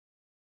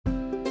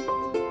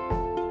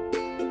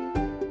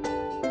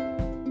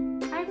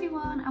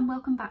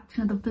welcome back to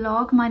another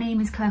vlog. My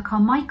name is Claire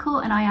Carmichael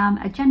and I am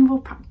a general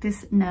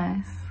practice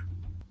nurse.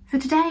 So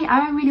today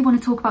I really want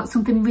to talk about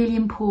something really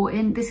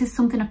important. This is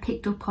something I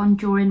picked up on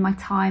during my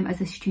time as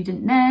a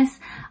student nurse,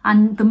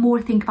 and the more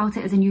I think about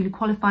it as a newly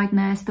qualified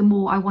nurse, the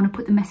more I want to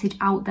put the message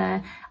out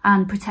there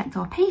and protect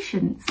our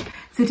patients.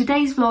 So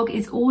today's vlog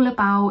is all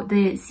about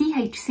the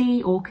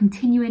CHC or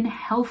Continuing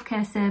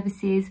Healthcare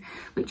Services,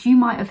 which you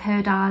might have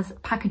heard as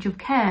package of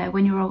care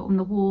when you're out on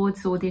the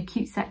wards or the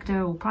acute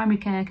sector or primary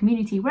care,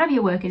 community, wherever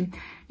you're working.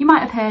 You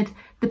might have heard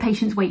the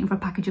patient's waiting for a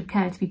package of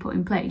care to be put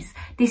in place.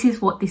 This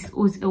is what this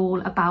was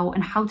all about,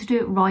 and how to do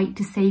it right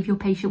to save your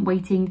patient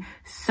waiting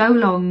so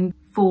long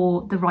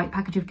for the right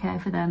package of care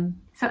for them.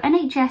 So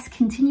NHS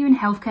Continuing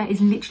Healthcare is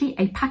literally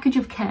a package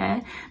of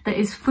care that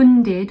is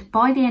funded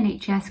by the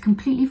NHS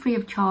completely free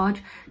of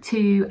charge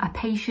to a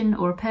patient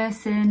or a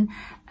person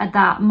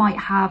that might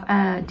have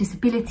a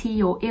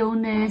disability or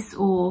illness,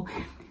 or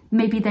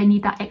maybe they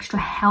need that extra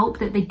help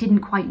that they didn't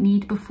quite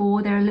need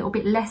before. They're a little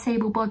bit less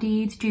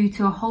able-bodied due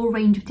to a whole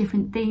range of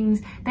different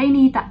things. They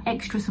need that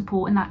extra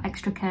support and that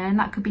extra care, and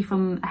that could be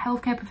from a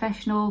healthcare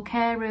professional,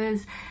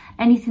 carers,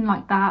 anything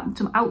like that,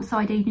 some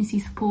outside agency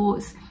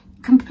supports,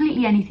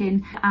 completely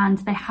anything, and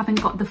they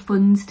haven't got the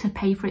funds to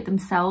pay for it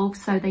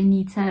themselves, so they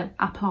need to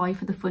apply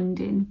for the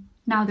funding.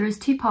 Now, there is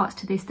two parts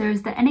to this. There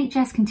is the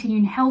NHS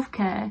Continuing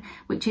Healthcare,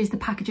 which is the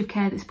package of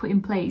care that's put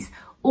in place,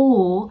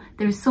 or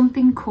there is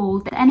something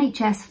called the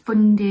NHS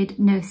Funded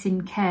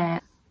Nursing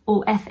Care,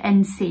 or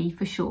FNC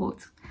for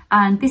short.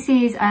 And this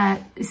is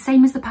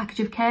same as the package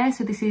of care,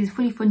 so this is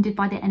fully funded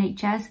by the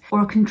NHS,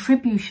 or a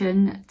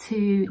contribution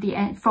to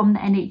from the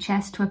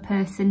NHS to a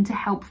person to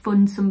help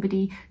fund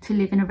somebody to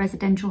live in a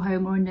residential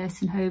home or a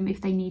nursing home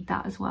if they need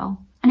that as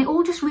well. And it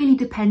all just really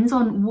depends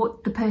on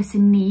what the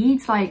person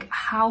needs, like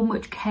how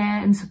much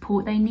care and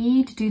support they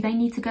need. Do they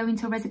need to go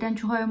into a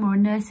residential home or a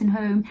nursing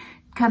home?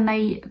 Can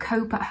they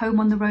cope at home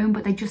on their own,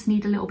 but they just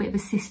need a little bit of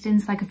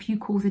assistance, like a few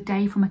calls a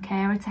day from a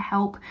carer to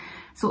help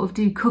sort of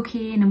do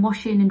cooking and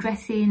washing and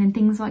dressing and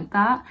things like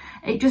that?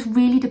 It just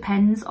really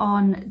depends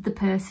on the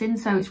person.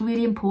 So it's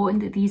really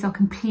important that these are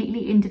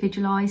completely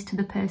individualised to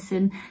the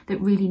person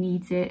that really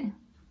needs it.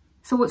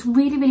 So what's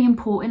really, really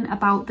important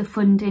about the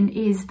funding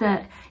is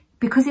that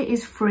because it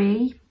is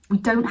free, we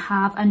don't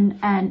have an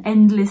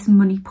endless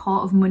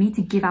pot of money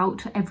to give out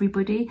to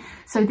everybody.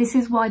 So this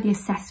is why the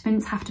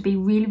assessments have to be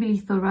really, really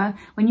thorough.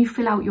 When you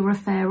fill out your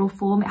referral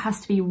form, it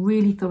has to be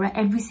really thorough.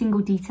 Every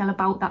single detail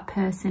about that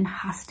person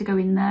has to go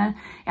in there.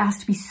 It has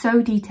to be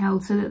so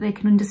detailed so that they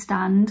can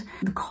understand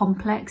the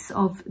complex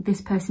of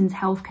this person's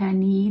healthcare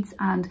needs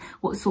and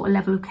what sort of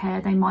level of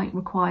care they might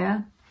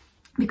require.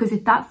 Because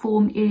if that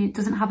form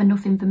doesn't have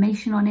enough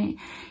information on it,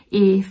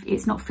 if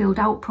it's not filled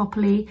out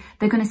properly,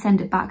 they're going to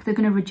send it back, they're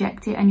going to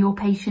reject it, and your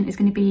patient is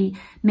going to be,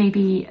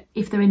 maybe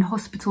if they're in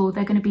hospital,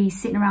 they're going to be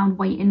sitting around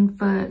waiting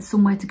for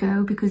somewhere to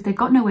go because they've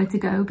got nowhere to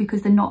go,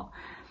 because they're not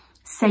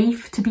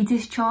safe to be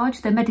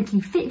discharged. They're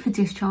medically fit for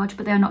discharge,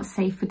 but they're not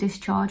safe for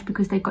discharge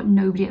because they've got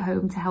nobody at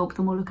home to help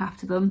them or look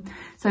after them.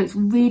 So it's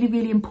really,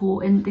 really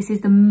important. This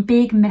is the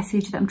big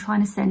message that I'm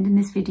trying to send in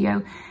this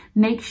video.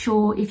 Make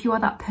sure, if you are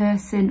that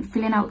person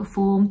filling out the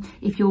form,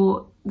 if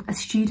you're a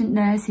student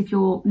nurse, if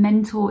your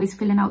mentor is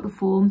filling out the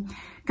form,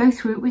 go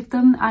through it with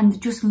them and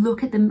just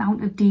look at the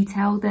amount of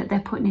detail that they're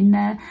putting in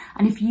there.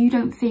 And if you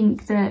don't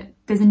think that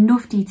there's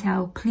enough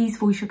detail, please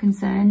voice your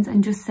concerns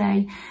and just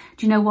say,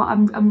 do you know what,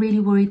 I'm really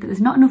worried that there's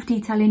not enough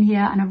detail in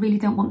here, and I really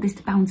don't want this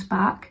to bounce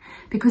back,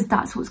 because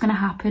that's what's going to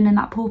happen, and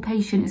that poor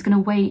patient is going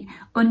to wait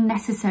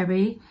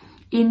unnecessary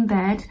in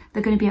bed.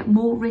 They're going to be at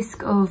more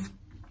risk of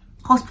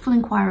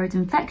hospital-acquired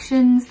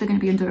infections. They're going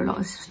to be under a lot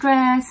of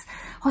stress.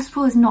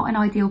 Hospital is not an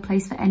ideal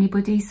place for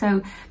anybody,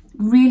 so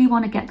really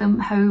want to get them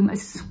home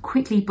as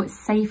quickly but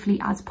safely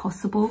as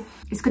possible.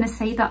 It's going to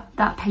save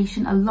that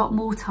patient a lot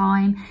more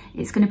time.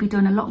 It's going to be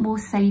done a lot more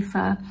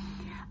safer,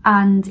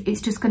 and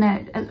it's just going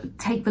to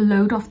take the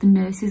load off the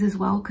nurses as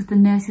well, because the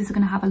nurses are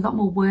going to have a lot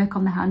more work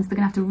on their hands. They're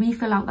going to have to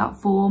refill out that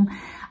form,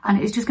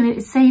 and it's just going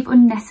to save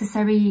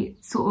unnecessary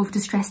sort of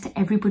distress to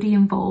everybody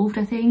involved,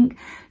 I think.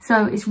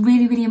 So it's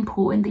really, really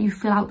important that you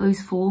fill out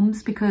those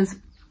forms, because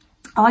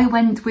I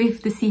went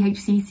with the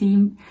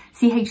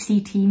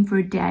CHC team for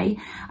a day,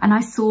 and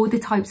I saw the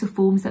types of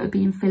forms that are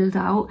being filled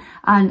out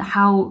and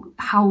how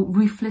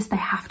ruthless they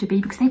have to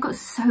be, because they've got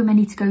so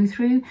many to go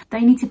through.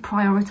 They need to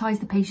prioritise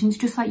the patients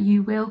just like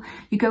you will.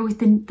 You go with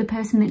the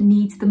person that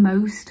needs the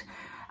most,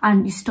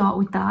 and you start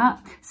with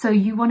that. So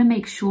you want to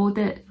make sure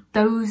that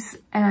those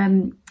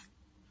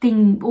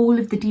all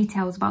of the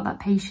details about that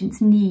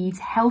patient's needs,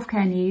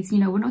 healthcare needs, you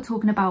know, we're not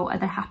talking about are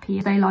they happy,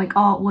 are they like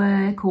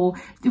artwork, or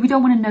we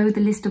don't want to know the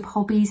list of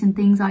hobbies and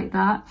things like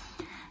that.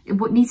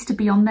 What needs to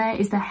be on there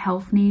is their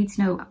health needs.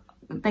 You know,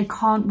 they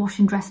can't wash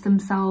and dress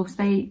themselves,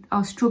 they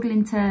are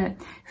struggling to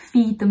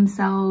feed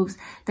themselves,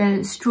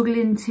 they're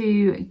struggling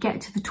to get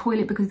to the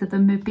toilet because of the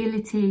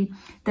mobility,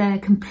 they're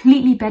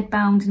completely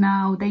bedbound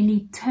now, they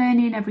need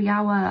turning every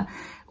hour.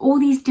 All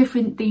these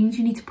different things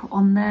you need to put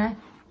on there.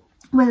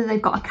 whether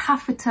they've got a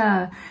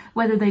catheter,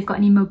 whether they've got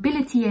any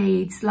mobility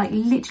aids, like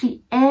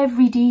literally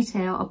every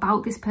detail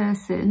about this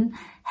person,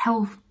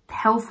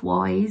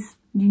 health-wise,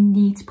 you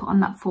need to put on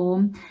that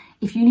form.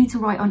 If you need to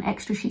write on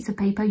extra sheets of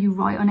paper, you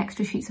write on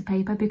extra sheets of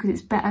paper, because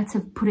it's better to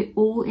put it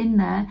all in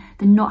there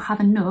than not have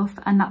enough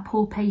and that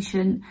poor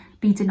patient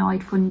be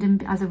denied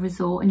funding as a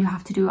result, and you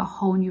have to do a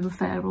whole new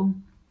referral.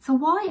 So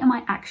why am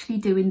I actually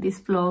doing this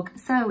vlog?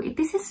 So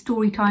this is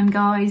story time,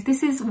 guys.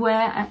 This is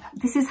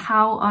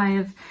how I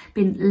have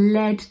been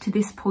led to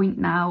this point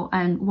now,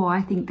 and why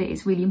I think that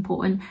it's really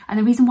important. And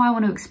the reason why I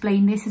want to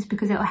explain this is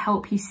because it'll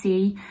help you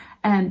see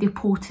the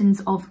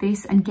importance of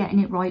this and getting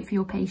it right for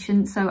your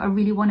patient. So I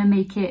really want to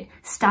make it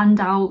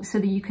stand out so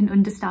that you can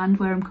understand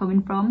where I'm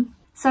coming from.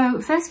 So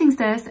first things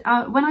first,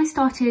 when I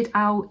started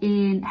out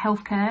in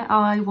healthcare,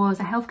 I was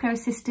a healthcare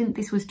assistant.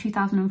 This was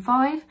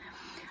 2005.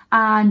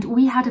 And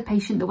we had a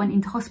patient that went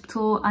into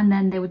hospital and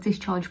then they were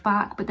discharged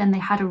back, but then they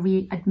had a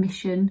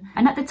readmission.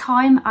 And at the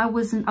time I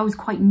was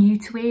quite new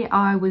to it.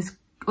 I was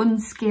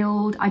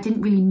unskilled. I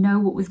didn't really know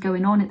what was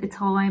going on at the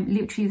time.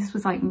 Literally, this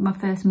was like my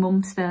first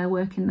month there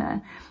working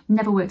there.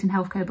 Never worked in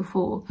healthcare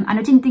before. And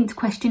I didn't think to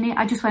question it.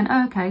 I just went,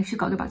 oh, okay, she's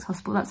got to go back to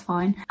hospital, that's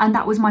fine. And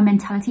that was my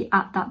mentality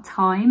at that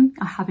time.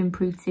 I have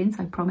improved since,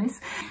 I promise.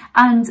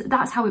 And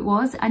that's how it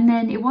was. And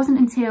then it wasn't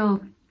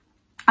until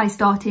I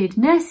started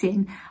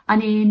nursing,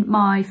 and in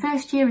my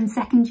first year and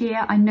second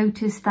year I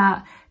noticed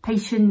that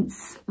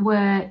patients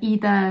were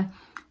either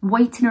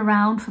waiting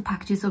around for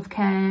packages of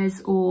cares,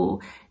 or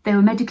they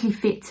were medically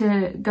fit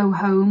to go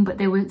home but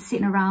they were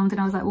sitting around, and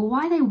I was like, well,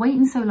 why are they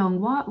waiting so long?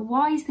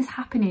 Why is this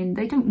happening?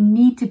 They don't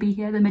need to be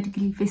here, they're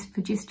medically fit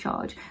for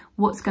discharge.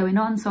 What's going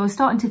on? So I was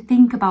starting to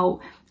think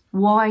about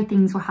why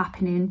things were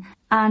happening.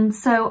 And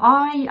so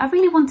I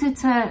really wanted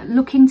to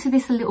look into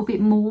this a little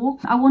bit more.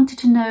 I wanted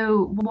to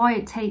know why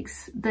it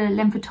takes the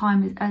length of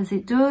time as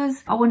it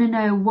does. I want to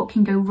know what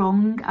can go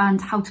wrong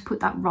and how to put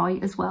that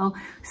right as well.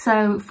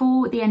 So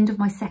for the end of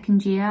my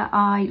second year,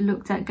 I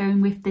looked at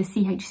going with the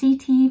CHC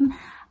team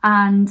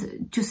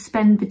and just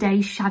spend the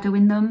day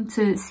shadowing them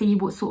to see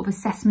what sort of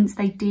assessments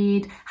they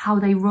did, how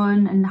they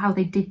run and how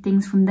they did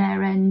things from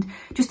their end,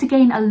 just to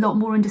gain a lot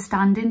more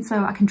understanding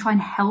so I can try and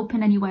help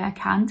in any way I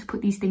can to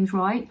put these things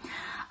right.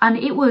 And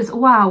it was,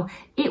 wow,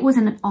 it was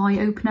an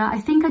eye-opener. I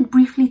think I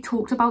briefly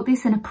talked about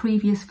this in a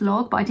previous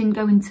vlog, but I didn't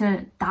go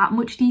into that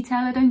much detail,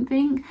 I don't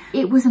think.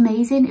 It was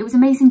amazing. It was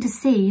amazing to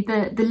see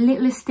the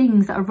littlest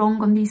things that are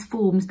wrong on these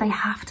forms. They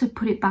have to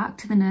put it back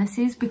to the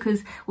nurses,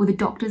 because, or the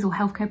doctors or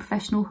healthcare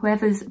professional,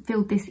 whoever's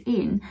filled this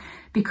in,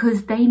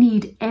 because they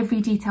need every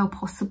detail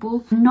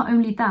possible. Not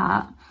only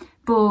that,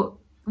 but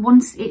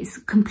once it's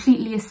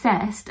completely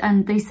assessed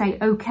and they say,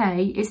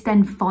 okay, it's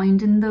then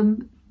finding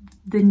them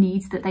the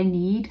needs that they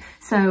need.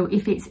 So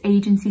if it's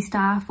agency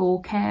staff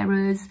or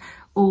carers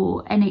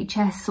or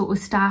NHS sort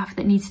of staff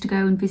that needs to go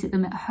and visit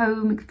them at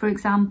home, for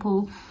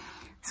example,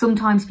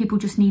 sometimes people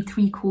just need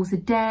 3 calls a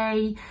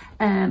day,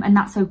 and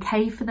that's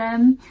okay for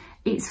them.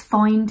 It's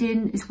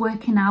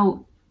working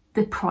out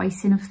the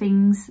pricing of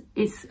things.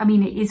 I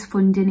mean, it is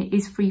funding, it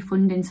is free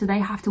funding, so they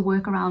have to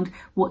work around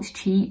what's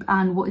cheap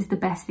and what is the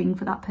best thing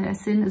for that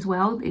person as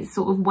well. It's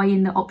sort of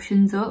weighing the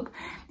options up.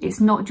 It's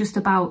not just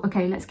about,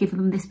 okay, let's give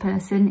them this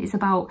person. It's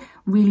about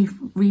really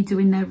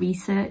redoing their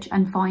research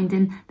and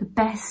finding the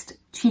best,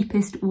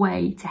 cheapest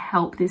way to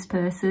help this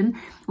person,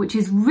 which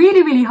is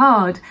really, really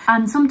hard.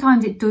 And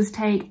sometimes it does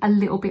take a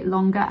little bit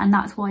longer, and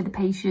that's why the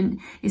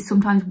patient is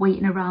sometimes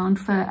waiting around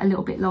for a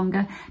little bit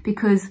longer,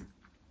 because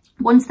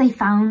once they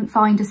find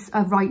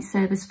a right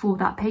service for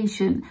that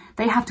patient,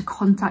 they have to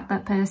contact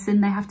that person.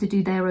 They have to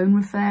do their own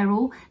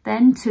referral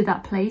then to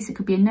that place. It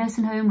could be a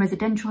nursing home,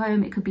 residential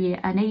home, it could be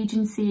an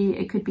agency,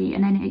 it could be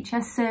an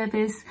NHS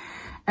service.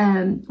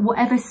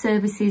 Whatever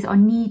services are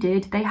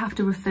needed, they have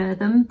to refer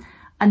them,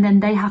 and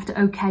then they have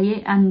to okay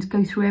it and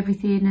go through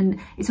everything. And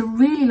it's a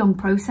really long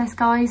process,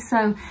 guys.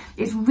 So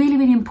it's really,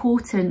 really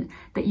important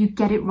that you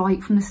get it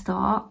right from the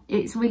start.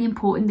 It's really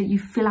important that you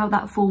fill out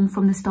that form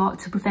from the start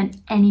to prevent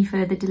any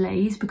further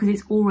delays, because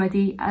it's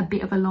already a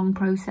bit of a long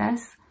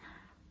process.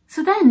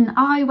 So then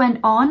I went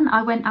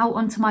out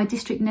onto my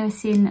district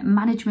nursing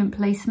management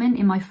placement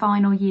in my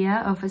final year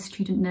of a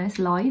student nurse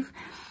life.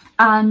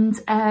 And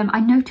I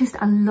noticed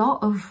a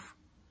lot of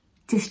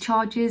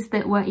discharges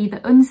that were either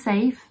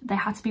unsafe, they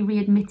had to be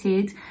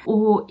readmitted,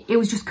 or it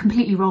was just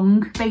completely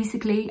wrong,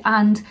 basically.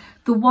 And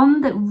the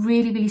one that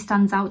really, really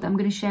stands out that I'm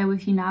going to share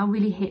with you now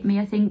really hit me,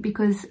 I think,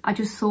 because I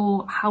just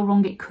saw how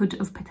wrong it could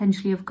have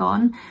potentially have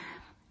gone.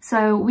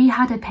 So we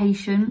had a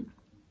patient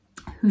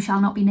who shall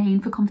not be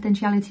named for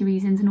confidentiality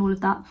reasons and all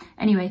of that.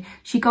 Anyway,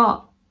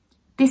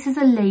 this is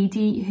a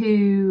lady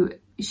who,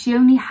 she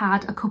only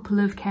had a couple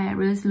of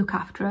carers look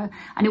after her,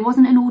 and it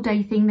wasn't an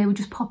all-day thing. They would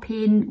just pop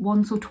in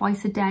once or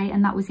twice a day,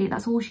 and that was it.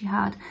 That's all she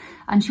had.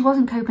 And she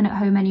wasn't coping at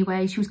home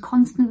anyway. She was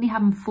constantly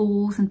having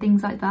falls and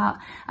things like that,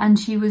 and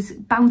she was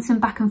bouncing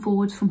back and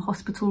forwards from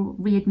hospital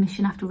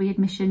readmission after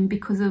readmission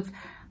because of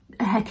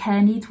her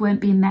care needs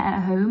weren't being met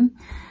at home.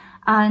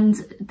 And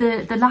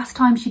the last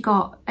time she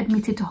got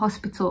admitted to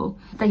hospital,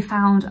 they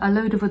found a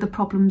load of other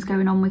problems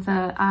going on with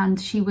her, and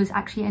she was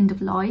actually end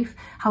of life.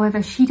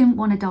 However, she didn't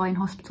want to die in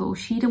hospital.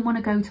 She didn't want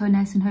to go to a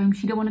nursing home.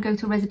 She didn't want to go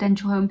to a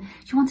residential home.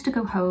 She wanted to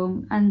go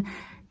home, and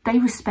they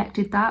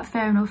respected that.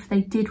 Fair enough, they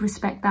did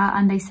respect that,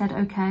 and they said,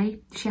 okay,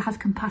 she has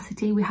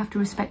capacity, we have to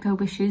respect her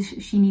wishes,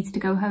 she needs to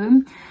go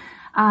home,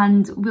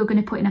 and we're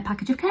going to put in a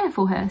package of care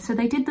for her. So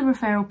they did the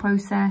referral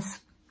process,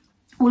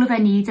 all of her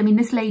needs. I mean,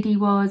 this lady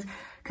was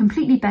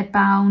completely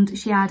bedbound.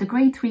 She had a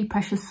grade 3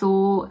 pressure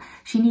sore.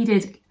 She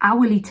needed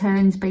hourly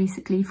turns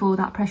basically for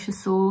that pressure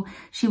sore.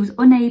 She was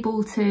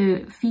unable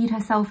to feed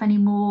herself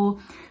anymore.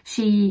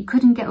 She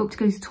couldn't get up to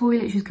go to the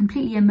toilet. She was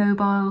completely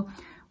immobile.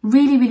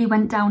 Really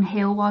went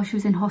downhill while she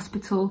was in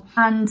hospital.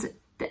 And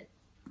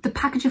the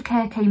package of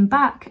care came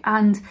back,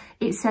 and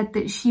it said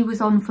that she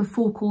was on for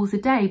 4 calls a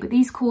day, but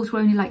these calls were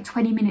only like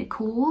 20-minute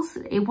calls.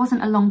 It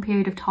wasn't a long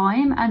period of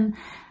time. And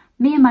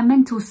me and my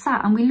mentor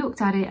sat and we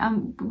looked at it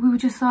and we were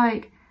just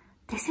like,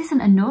 this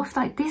isn't enough.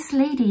 Like, this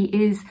lady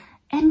is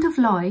end of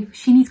life.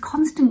 She needs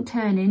constant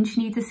turning.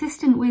 She needs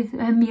assistant with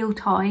her meal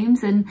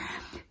times, and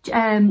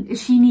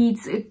she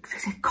needs a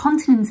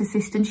continence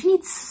assistant. She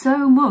needs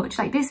so much.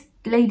 Like, this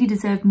lady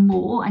deserved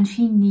more and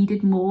she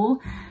needed more.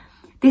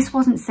 This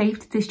wasn't safe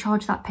to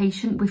discharge that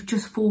patient with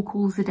just 4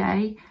 calls a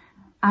day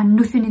and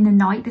nothing in the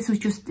night. This was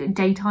just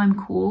daytime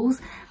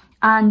calls.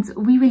 And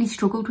we really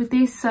struggled with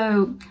this.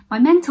 So my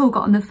mentor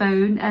got on the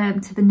phone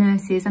to the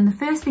nurses, and the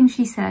first thing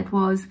she said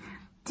was,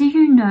 do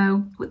you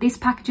know what this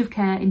package of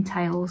care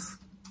entails?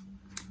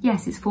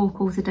 Yes, it's 4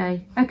 calls a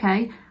day.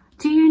 Okay.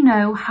 Do you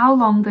know how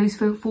long those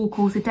 4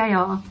 calls a day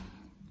are?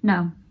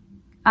 No.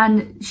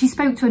 And she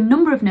spoke to a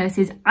number of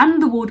nurses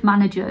and the ward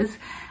managers,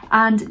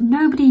 and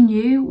nobody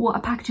knew what a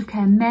package of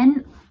care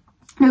meant.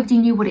 Nobody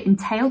knew what it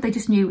entailed. They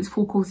just knew it was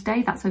 4 calls a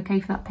day. That's okay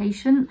for that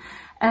patient.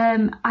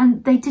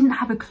 And they didn't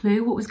have a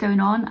clue what was going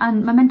on.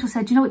 And my mentor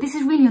said, you know what, this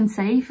is really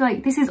unsafe.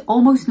 Like, this is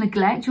almost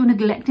neglect. You're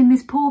neglecting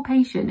this poor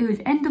patient who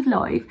is end of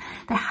life.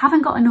 They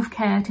haven't got enough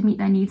care to meet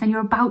their needs, and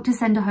you're about to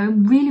send her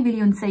home really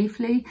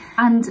unsafely.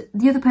 And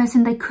the other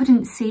person, they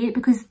couldn't see it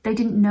because they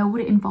didn't know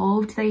what it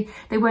involved. They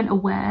weren't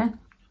aware.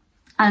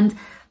 And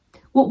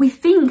what we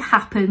think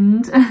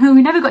happened,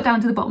 we never got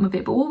down to the bottom of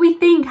it, but what we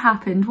think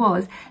happened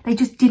was they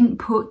just didn't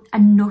put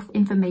enough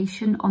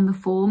information on the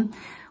form.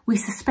 We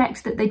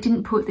suspect that they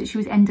didn't put that she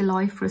was end of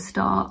life for a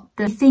start.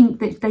 They think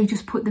that they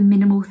just put the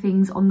minimal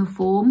things on the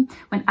form,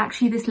 when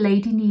actually this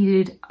lady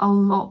needed a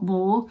lot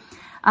more.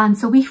 And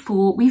so we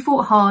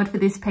fought hard for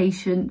this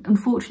patient.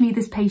 Unfortunately,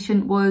 this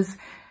patient was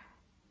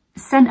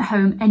sent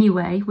home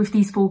anyway with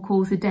these 4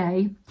 calls a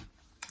day.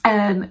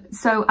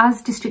 So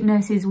as district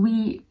nurses,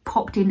 we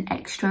popped in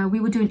extra. We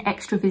were doing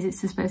extra visits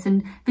to this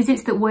person,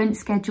 visits that weren't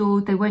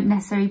scheduled, they weren't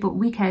necessary, but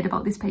we cared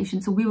about this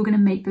patient, so we were going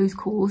to make those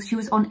calls. She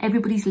was on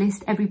everybody's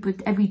list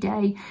every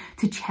day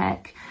to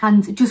check,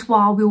 and just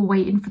while we were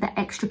waiting for the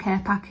extra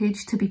care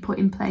package to be put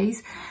in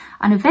place.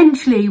 And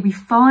eventually we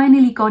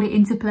finally got it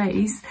into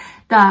place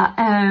that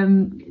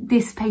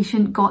this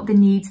patient got the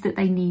needs that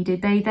they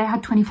needed. They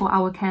had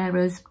 24-hour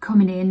carers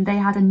coming in. They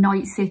had a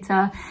night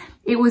sitter.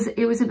 It was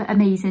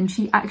amazing.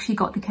 She actually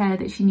got the care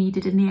that she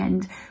needed in the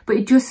end. But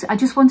I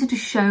just wanted to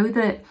show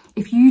that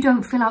if you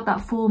don't fill out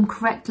that form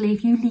correctly,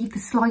 if you leave the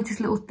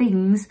slightest little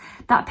things,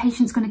 that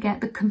patient's going to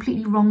get the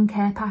completely wrong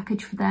care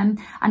package for them.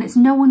 And it's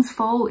no one's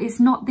fault. It's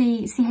not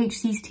the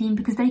CHC's team,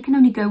 because they can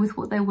only go with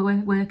what they were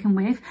working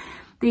with.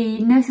 The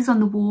nurses on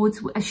the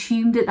wards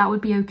assumed that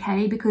would be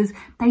okay because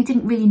they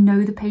didn't really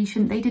know the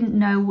patient. They didn't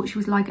know what she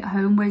was like at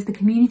home, whereas the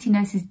community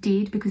nurses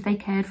did, because they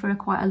cared for her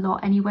quite a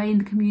lot anyway in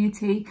the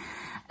community.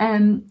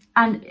 And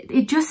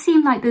it just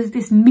seemed like there's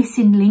this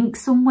missing link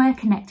somewhere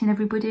connecting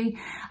everybody.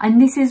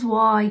 And this is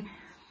why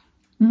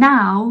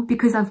now,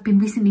 because I've been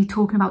recently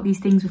talking about these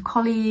things with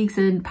colleagues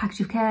and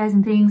package of cares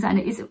and things, and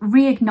it's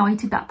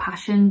reignited that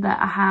passion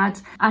that I had.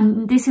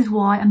 And this is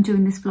why I'm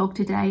doing this vlog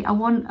today. I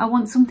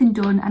want something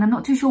done, and I'm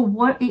not too sure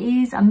what it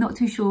is. I'm not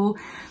too sure,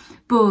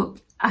 but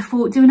I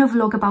thought doing a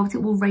vlog about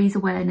it will raise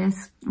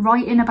awareness.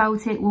 Writing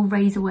about it will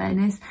raise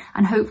awareness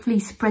and hopefully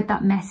spread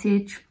that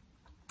message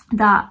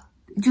that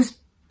just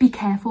be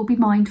careful, be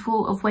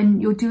mindful of when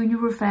you're doing your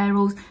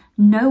referrals.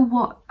 Know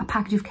what a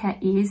package of care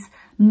is.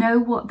 Know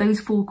what those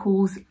 4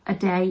 calls a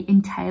day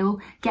entail.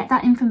 Get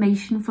that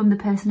information from the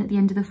person at the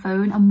end of the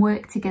phone and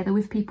work together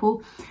with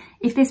people.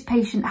 If this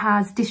patient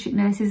has district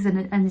nurses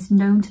and is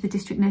known to the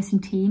district nursing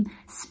team,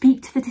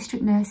 speak to the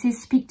district nurses,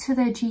 speak to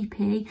their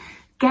GP.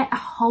 Get a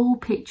whole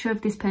picture of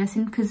this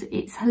person, because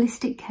it's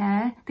holistic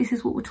care. This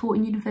is what we're taught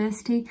in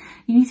university.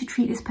 You need to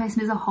treat this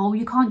person as a whole.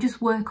 You can't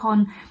just work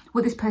on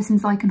what this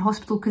person's like in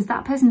hospital, because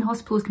that person in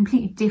hospital is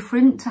completely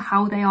different to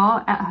how they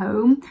are at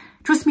home.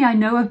 Trust me, I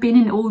know, I've been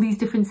in all these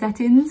different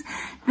settings.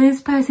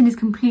 This person is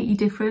completely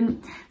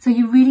different. So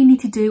you really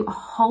need to do a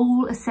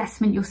whole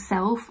assessment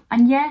yourself.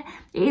 And yeah,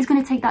 it is going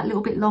to take that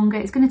little bit longer.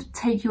 It's going to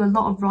take you a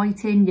lot of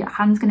writing. Your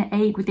hand's going to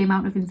ache with the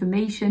amount of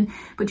information.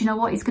 But you know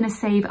what? It's going to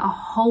save a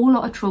whole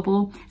lot of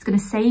trouble. It's going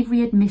to save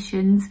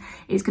readmissions.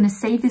 It's going to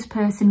save this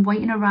person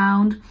waiting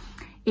around.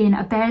 in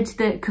a bed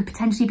that could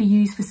potentially be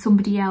used for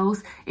somebody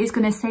else. It's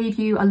going to save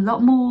you a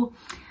lot more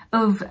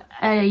of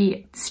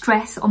a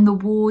stress on the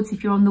wards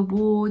if you're on the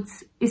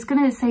wards. It's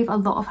going to save a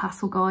lot of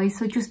hassle, guys.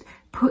 So just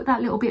put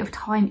that little bit of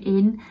time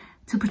in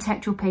to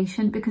protect your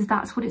patient, because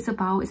that's what it's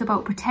about. It's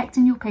about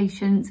protecting your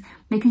patients,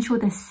 making sure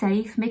they're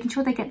safe, making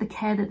sure they get the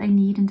care that they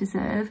need and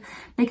deserve,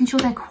 making sure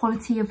their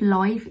quality of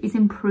life is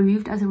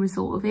improved as a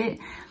result of it.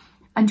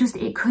 And just,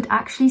 it could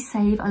actually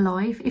save a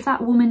life. If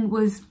that woman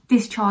was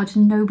discharged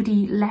and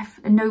nobody left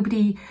and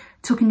nobody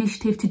took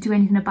initiative to do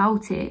anything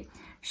about it,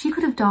 she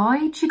could have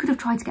died. She could have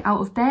tried to get out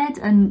of bed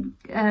and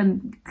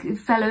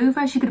fell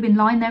over. She could have been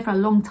lying there for a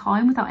long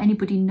time without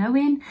anybody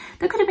knowing.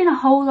 There could have been a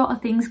whole lot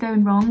of things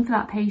going wrong for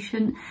that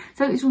patient.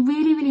 So it's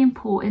really, really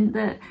important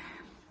that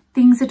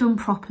things are done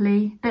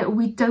properly, that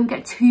we don't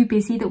get too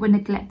busy, that we're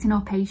neglecting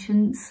our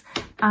patients.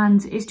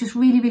 And it's just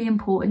really, really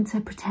important to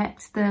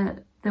protect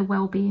the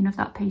well-being of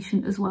that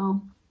patient as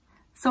well.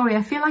 Sorry,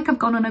 I feel like I've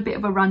gone on a bit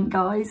of a rant,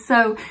 guys.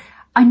 So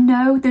I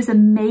know there's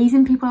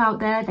amazing people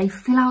out there, they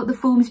fill out the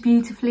forms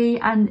beautifully,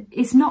 and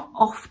it's not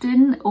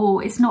often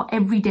or it's not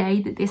every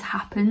day that this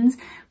happens,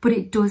 but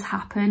it does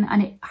happen,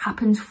 and it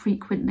happens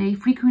frequently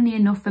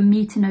enough for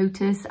me to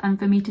notice and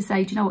for me to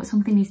say, do you know what,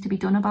 something needs to be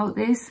done about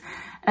this.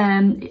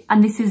 And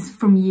this is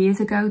from years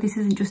ago, this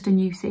isn't just a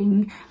new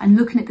thing. And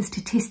looking at the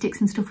statistics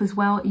and stuff as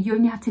well, you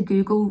only have to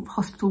Google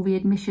hospital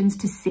readmissions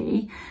to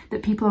see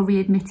that people are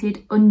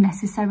readmitted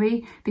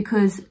unnecessary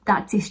because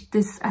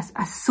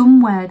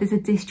somewhere there's a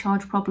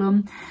discharge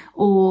problem,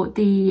 or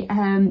the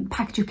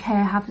package of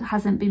care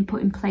hasn't been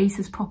put in place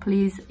as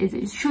properly as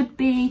it should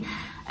be.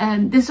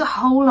 There's a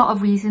whole lot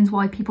of reasons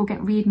why people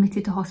get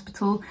readmitted to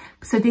hospital.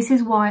 So this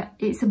is why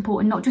it's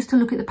important not just to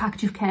look at the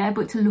package of care,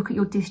 but to look at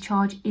your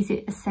discharge. Is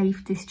it a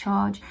safe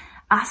discharge?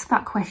 Ask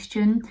that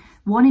question.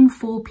 1 in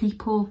 4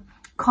 people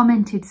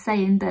commented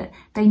saying that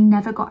they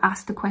never got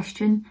asked the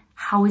question,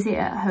 how is it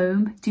at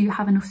home? Do you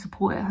have enough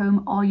support at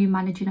home? Are you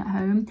managing at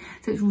home?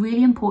 So it's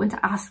really important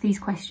to ask these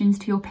questions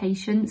to your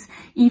patients.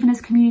 Even as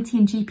community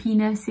and GP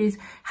nurses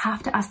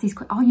have to ask these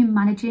questions. Are you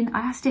managing? I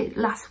asked it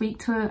last week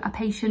to a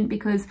patient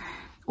because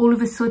all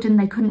of a sudden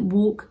they couldn't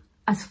walk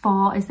as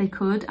far as they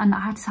could, and I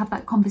had to have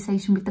that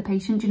conversation with the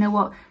patient. Do you know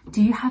what?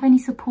 Do you have any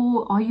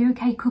support? Are you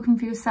okay cooking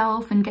for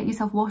yourself and getting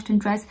yourself washed and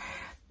dressed?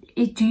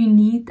 Do you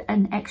need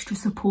an extra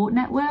support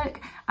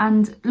network?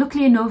 And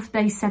luckily enough,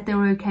 they said they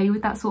were okay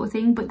with that sort of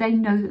thing, but they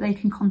know that they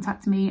can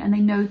contact me, and they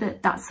know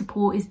that that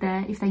support is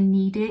there if they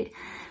need it.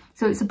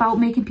 So it's about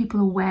making people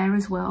aware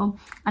as well.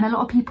 And a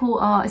lot of people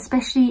are,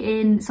 especially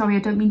in, sorry, I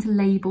don't mean to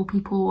label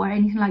people or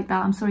anything like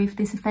that, I'm sorry if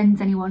this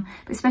offends anyone,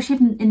 but especially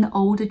in the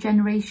older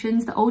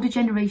generations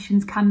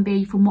can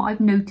be, from what I've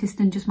noticed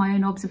and just my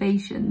own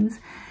observations,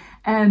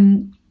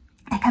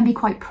 they can be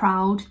quite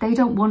proud. They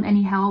don't want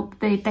any help.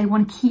 They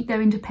want to keep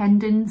their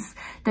independence.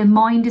 Their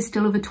mind is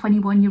still of a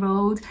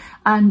 21-year-old.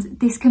 And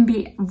this can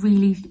be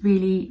really,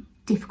 really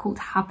difficult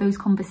to have those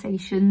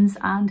conversations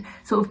and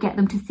sort of get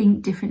them to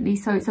think differently.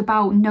 So it's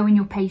about knowing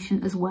your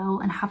patient as well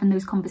and having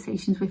those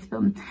conversations with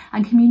them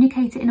and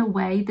communicate it in a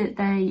way that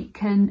they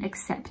can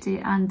accept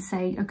it and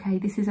say, okay,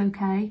 this is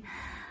okay.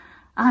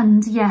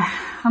 And yeah,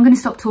 I'm going to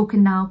stop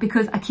talking now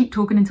because I keep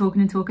talking and talking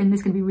and talking.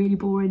 This is going to be really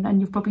boring and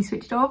you've probably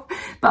switched off.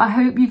 But I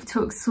hope you've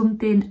took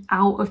something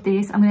out of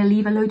this. I'm going to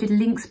leave a load of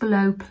links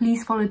below.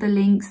 Please follow the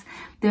links.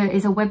 There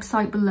is a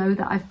website below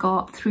that I've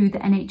got through the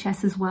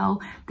NHS as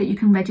well that you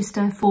can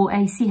register for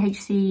a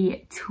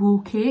CHC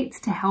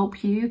toolkit to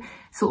help you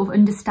sort of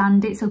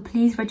understand it. So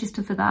please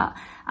register for that.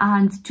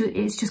 And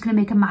it's just going to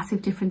make a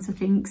massive difference, I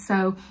think.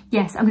 So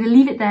yes, I'm going to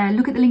leave it there.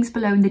 Look at the links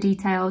below in the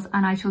details,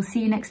 and I shall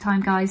see you next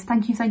time, guys.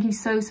 Thank you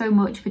so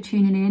much for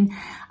tuning in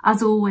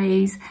as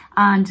always,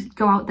 and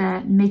go out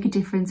there, make a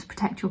difference,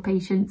 protect your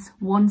patients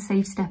one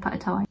safe step at a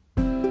time.